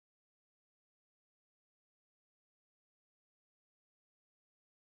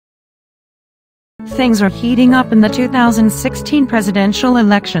Things are heating up in the 2016 presidential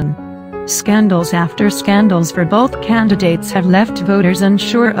election. Scandals after scandals for both candidates have left voters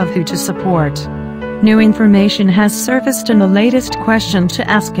unsure of who to support. New information has surfaced, and the latest question to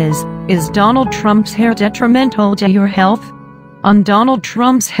ask is Donald Trump's hair detrimental to your health? On Donald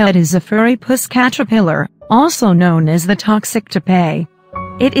Trump's head is a furry puss caterpillar, also known as the toxic toupee.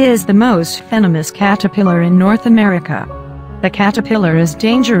 It is the most venomous caterpillar in North America. The caterpillar is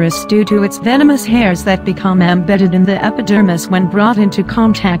dangerous due to its venomous hairs that become embedded in the epidermis when brought into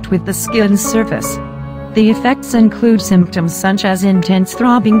contact with the skin's surface. The effects include symptoms such as intense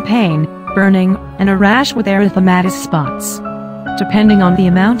throbbing pain, burning, and a rash with erythematous spots. Depending on the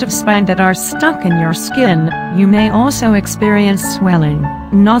amount of spines that are stuck in your skin, you may also experience swelling,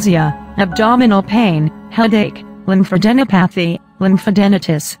 nausea, abdominal pain, headache, lymphadenopathy,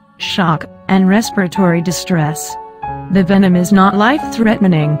 lymphadenitis, shock, and respiratory distress. The venom is not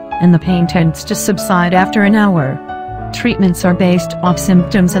life-threatening, and the pain tends to subside after an hour. Treatments are based off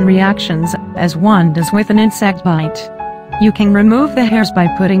symptoms and reactions, as one does with an insect bite. You can remove the hairs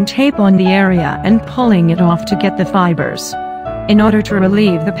by putting tape on the area and pulling it off to get the fibers. In order to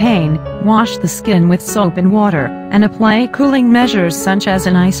relieve the pain, wash the skin with soap and water, and apply cooling measures such as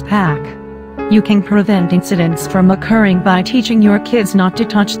an ice pack. You can prevent incidents from occurring by teaching your kids not to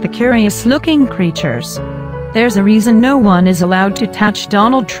touch the curious-looking creatures. There's a reason no one is allowed to touch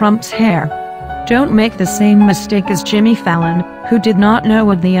Donald Trump's hair. Don't make the same mistake as Jimmy Fallon, who did not know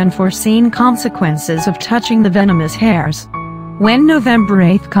of the unforeseen consequences of touching the venomous hairs. When November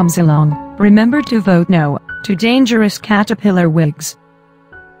 8th comes along, remember to vote no to dangerous caterpillar wigs.